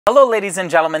Hello ladies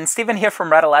and gentlemen, Steven here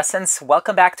from Redolessence.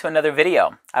 Welcome back to another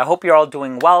video. I hope you're all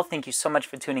doing well. Thank you so much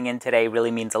for tuning in today, it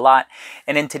really means a lot.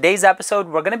 And in today's episode,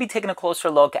 we're going to be taking a closer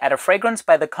look at a fragrance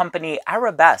by the company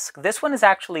Arabesque. This one is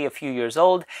actually a few years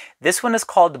old. This one is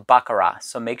called Bacara,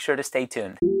 so make sure to stay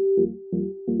tuned.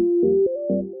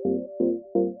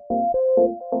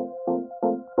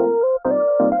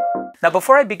 Now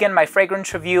before I begin my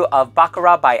fragrance review of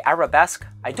Bacara by Arabesque,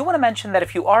 I do want to mention that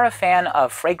if you are a fan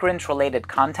of fragrance related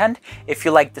content, if you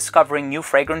like discovering new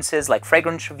fragrances like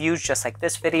fragrance reviews just like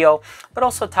this video, but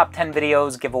also top 10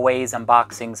 videos, giveaways,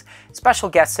 unboxings, special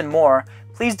guests and more,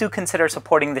 please do consider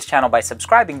supporting this channel by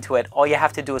subscribing to it. All you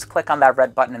have to do is click on that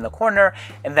red button in the corner,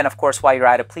 and then of course while you're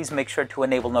at it, please make sure to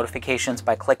enable notifications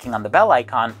by clicking on the bell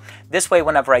icon. This way,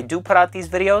 whenever I do put out these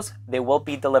videos, they will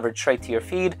be delivered straight to your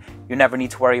feed. You never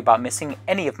need to worry about missing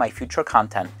any of my future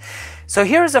content. So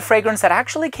here is a fragrance that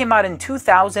actually came out in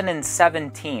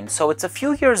 2017, so it's a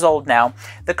few years old now.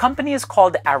 The company is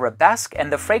called Arabesque,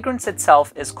 and the fragrance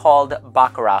itself is called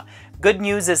Bacara. Good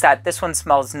news is that this one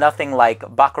smells nothing like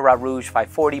Baccarat Rouge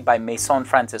 540 by Maison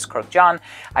Francis Kurkdjian.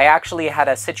 I actually had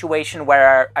a situation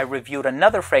where I reviewed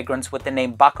another fragrance with the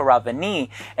name Baccarat Vanille,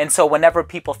 and so whenever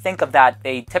people think of that,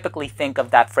 they typically think of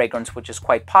that fragrance, which is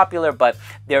quite popular, but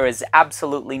there is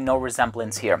absolutely no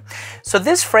resemblance here. So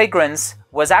this fragrance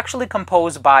was actually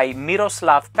composed by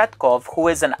Miroslav Petkov, who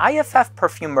is an IFF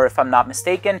perfumer, if I'm not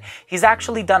mistaken. He's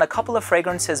actually done a couple of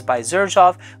fragrances by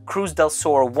Xerjoff, Cruz del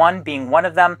Sur 1 being one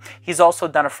of them. He's also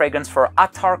done a fragrance for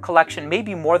Attar collection,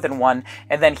 maybe more than one,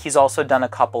 and then he's also done a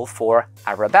couple for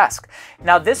Arabesque.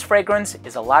 Now this fragrance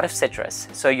is a lot of citrus,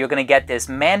 so you're gonna get this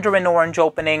mandarin orange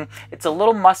opening. It's a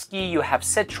little musky, you have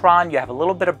citron, you have a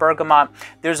little bit of bergamot.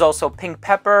 There's also pink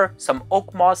pepper, some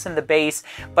oak moss in the base,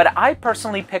 but I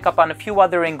personally pick up on a few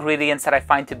other ingredients that I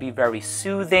find to be very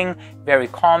soothing, very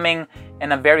calming,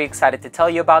 and I'm very excited to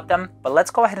tell you about them. But let's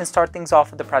go ahead and start things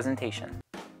off with the presentation.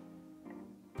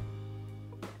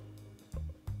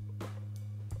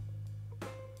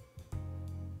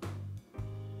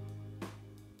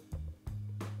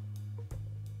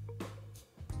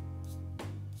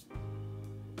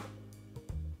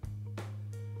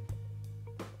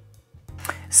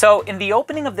 So in the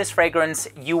opening of this fragrance,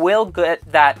 you will get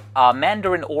that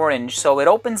mandarin orange. So it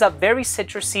opens up very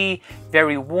citrusy,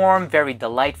 very warm, very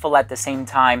delightful at the same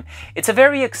time. It's a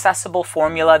very accessible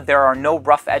formula. There are no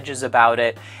rough edges about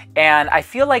it. And I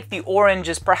feel like the orange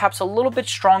is perhaps a little bit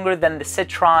stronger than the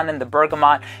citron and the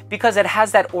bergamot because it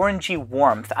has that orangey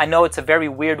warmth. I know it's a very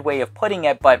weird way of putting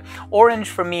it, but orange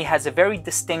for me has a very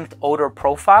distinct odor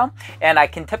profile. And I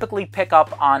can typically pick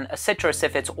up on a citrus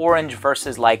if it's orange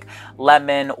versus like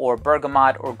lemon or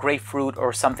bergamot or grapefruit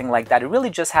or something like that. It really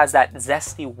just has that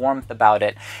zesty warmth about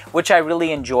it, which I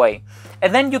really enjoy.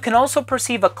 And then you can also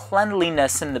perceive a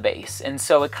cleanliness in the base. And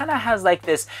so it kind of has like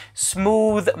this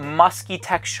smooth, musky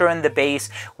texture in the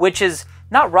base, which is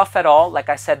not rough at all. Like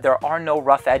I said, there are no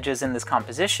rough edges in this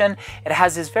composition. It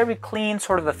has this very clean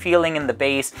sort of a feeling in the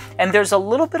base, and there's a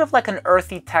little bit of like an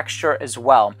earthy texture as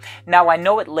well. Now I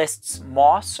know it lists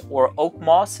moss or oak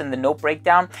moss in the note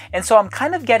breakdown, and so I'm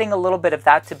kind of getting a little bit of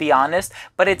that, to be honest,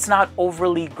 but it's not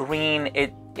overly green.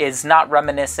 It is not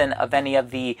reminiscent of any of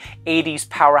the 80s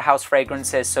powerhouse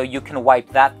fragrances, so you can wipe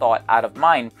that thought out of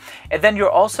mind. And then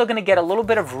you're also going to get a little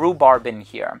bit of rhubarb in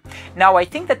here. Now I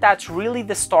think that that's really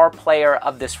the star player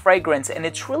of this fragrance, and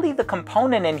it's really the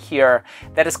component in here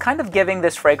that is kind of giving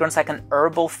this fragrance like an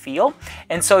herbal feel.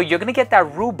 And so you're going to get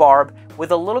that rhubarb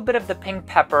with a little bit of the pink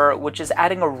pepper, which is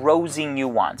adding a rosy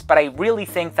nuance. But I really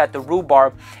think that the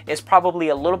rhubarb is probably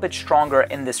a little bit stronger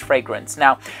in this fragrance.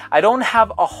 Now, I don't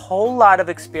have a whole lot of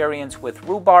experience with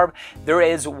rhubarb. There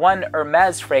is one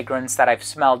Hermes fragrance that I've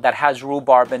smelled that has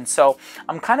rhubarb, and so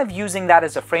I'm kind of using that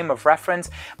as a frame of reference,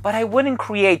 but I wouldn't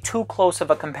create too close of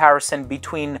a comparison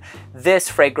between this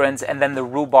fragrance and then the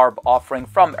rhubarb offering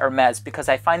from Hermes because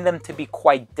I find them to be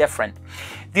quite different.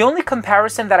 The only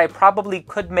comparison that I probably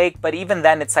could make, but even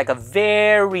then it's like a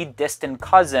very distant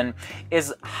cousin,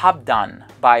 is Habdan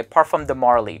by Parfum de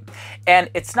Marly. And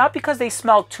it's not because they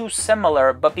smell too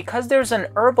similar, but because there's an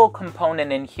herbal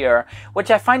component in here, which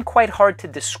I find quite hard to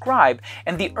describe.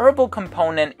 And the herbal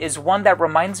component is one that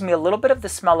reminds me a little bit of the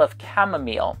smell of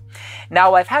chamomile.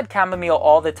 Now, I've had chamomile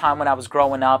all the time when I was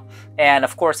growing up, and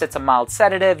of course it's a mild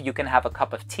sedative. You can have a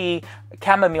cup of tea,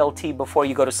 chamomile tea, before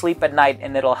you go to sleep at night,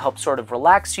 and it'll help sort of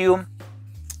relax you.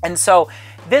 And so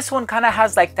this one kind of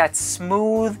has like that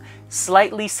smooth,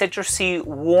 slightly citrusy,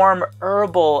 warm,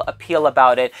 herbal appeal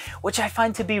about it, which I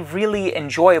find to be really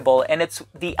enjoyable. And it's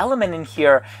the element in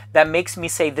here that makes me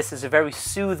say this is a very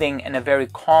soothing and a very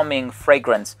calming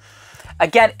fragrance.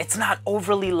 Again, it's not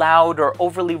overly loud or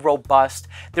overly robust.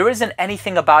 There isn't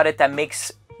anything about it that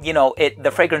makes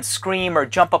the fragrance scream or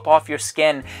jump up off your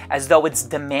skin as though it's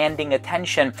demanding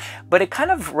attention, but it kind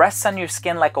of rests on your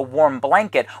skin like a warm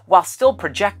blanket while still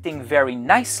projecting very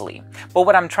nicely. But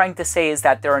what I'm trying to say is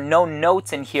that there are no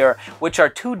notes in here which are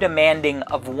too demanding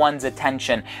of one's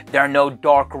attention. There are no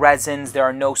dark resins, there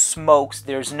are no smokes,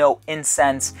 there's no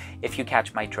incense, if you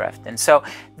catch my drift. And so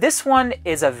this one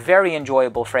is a very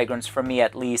enjoyable fragrance for me,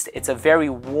 at least. It's a very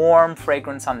warm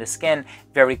fragrance on the skin,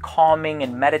 very calming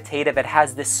and meditative. It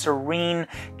has this serene,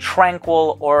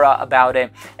 tranquil aura about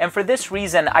it. And for this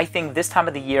reason, I think this time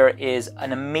of the year is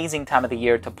an amazing time of the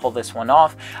year to pull this one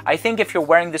off. I think if you're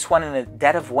wearing this one in the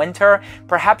dead of winter,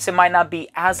 perhaps it might not be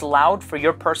as loud for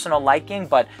your personal liking,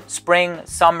 but spring,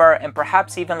 summer, and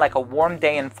perhaps even like a warm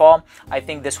day in fall, I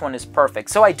think this one is perfect.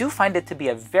 So I do find it to be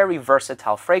a very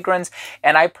versatile fragrance,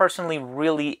 and I personally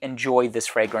really enjoy this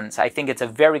fragrance. I think it's a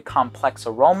very complex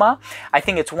aroma. I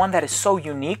think it's one that is so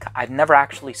unique. I've never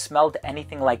actually smelled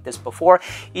anything like this before.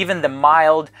 Even the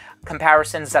mild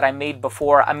comparisons that I made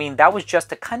before, I mean, that was just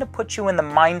to kind of put you in the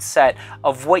mindset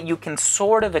of what you can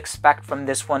sort of expect from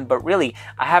this one, but really,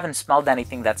 I haven't smelled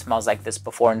anything that smells like this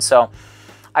before. And so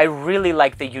I really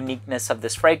like the uniqueness of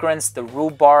this fragrance, the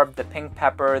rhubarb, the pink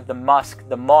pepper, the musk,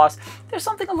 the moss. There's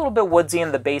something a little bit woodsy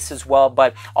in the base as well,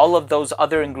 but all of those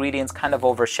other ingredients kind of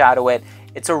overshadow it.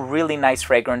 It's a really nice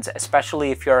fragrance,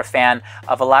 especially if you're a fan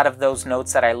of a lot of those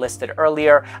notes that I listed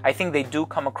earlier. I think they do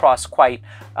come across quite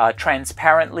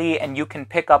transparently, and you can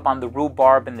pick up on the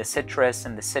rhubarb and the citrus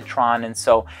and the citron, and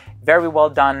so very well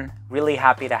done. Really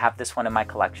happy to have this one in my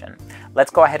collection.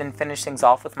 Let's go ahead and finish things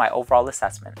off with my overall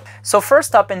assessment. So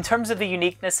first up, in terms of the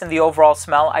uniqueness and the overall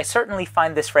smell, I certainly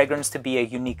find this fragrance to be a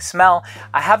unique smell.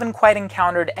 I haven't quite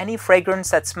encountered any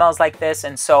fragrance that smells like this,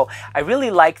 and so I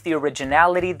really like the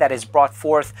originality that is brought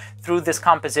forth through this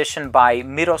composition by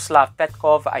Miroslav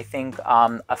Petkov. I think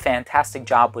a fantastic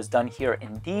job was done here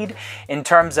indeed. In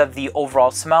terms of the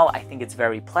overall smell, I think it's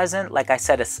very pleasant. Like I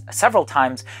said several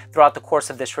times throughout the course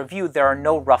of this review, there are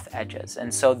no rough edges,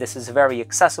 and so this is a very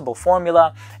accessible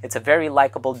formula. It's a very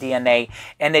likable DNA,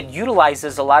 and it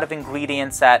utilizes a lot of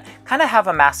ingredients that kind of have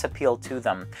a mass appeal to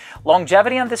them.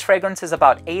 Longevity on this fragrance is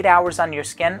about 8 hours on your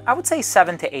skin. I would say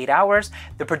 7 to 8 hours.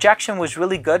 The projection was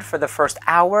really good for the first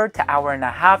hour to hour and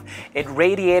a half. It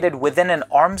radiated within an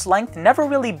arm's length, never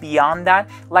really beyond that.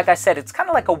 Like I said, it's kind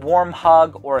of like a warm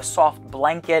hug or a soft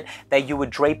blanket that you would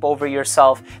drape over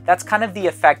yourself. That's kind of the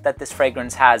effect that this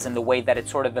fragrance has in the way that it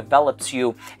sort of envelops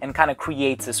you and kind of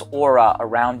creates this aura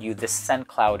around you, this scent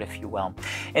cloud, if you will.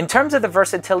 In terms of the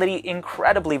versatility,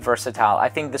 incredibly versatile. I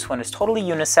think this one is totally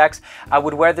unisex. I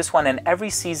would wear this one in every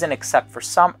season except for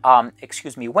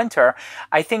winter.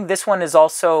 I think this one is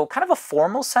also kind of a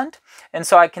formal scent, and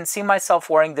so I can see myself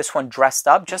wearing this one dressed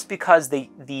up just because the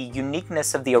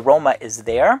uniqueness of the aroma is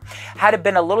there. Had it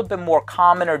been a little bit more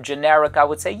common or generic, I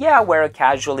would say, yeah, wear it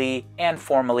casually and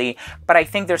formally, but I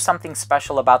think there's something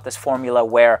special about this formula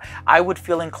where I would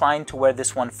feel inclined to wear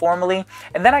this one formally,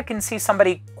 and then I can see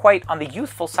somebody quite on the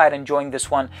youthful side enjoying this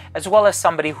one, as well as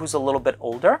somebody who's a little bit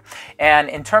older. And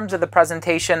in terms of the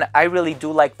presentation, I really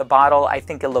do like the bottle. I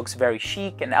think it looks very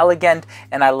chic and elegant,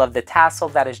 and I love the tassel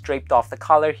that is draped off the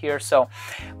collar here. So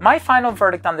my final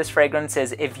verdict on this fragrance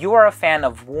is, if you are a fan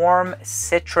of warm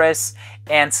citrus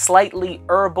and slightly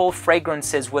herbal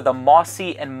fragrances with a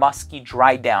mossy and musky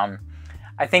dry down,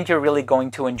 I think you're really going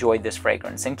to enjoy this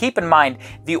fragrance. And keep in mind,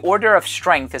 the order of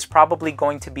strength is probably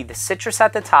going to be the citrus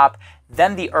at the top,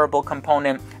 then the herbal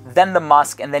component, then the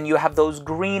musk, and then you have those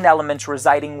green elements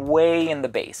residing way in the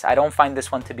base. I don't find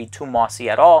this one to be too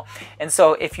mossy at all. And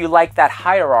so if you like that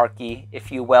hierarchy,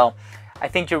 if you will, I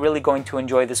think you're really going to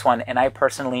enjoy this one, and I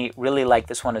personally really like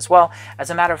this one as well. As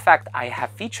a matter of fact, I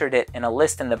have featured it in a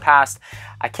list in the past.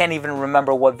 I can't even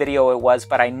remember what video it was,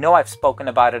 but I know I've spoken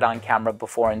about it on camera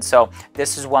before, and so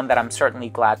this is one that I'm certainly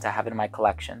glad to have in my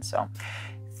collection. So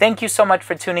thank you so much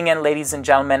for tuning in, ladies and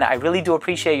gentlemen. I really do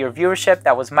appreciate your viewership.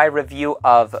 That was my review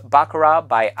of Bacara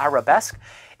by Arabesque.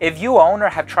 If you own or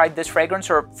have tried this fragrance,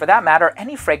 or for that matter,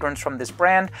 any fragrance from this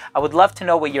brand, I would love to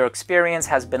know what your experience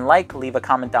has been like. Leave a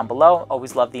comment down below.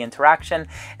 Always love the interaction.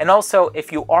 And also,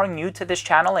 if you are new to this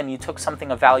channel and you took something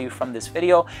of value from this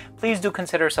video, please do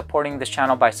consider supporting this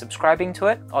channel by subscribing to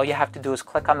it. All you have to do is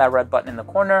click on that red button in the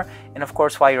corner. And of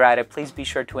course, while you're at it, please be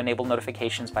sure to enable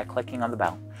notifications by clicking on the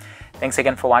bell. Thanks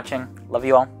again for watching. Love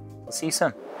you all. We'll see you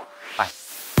soon.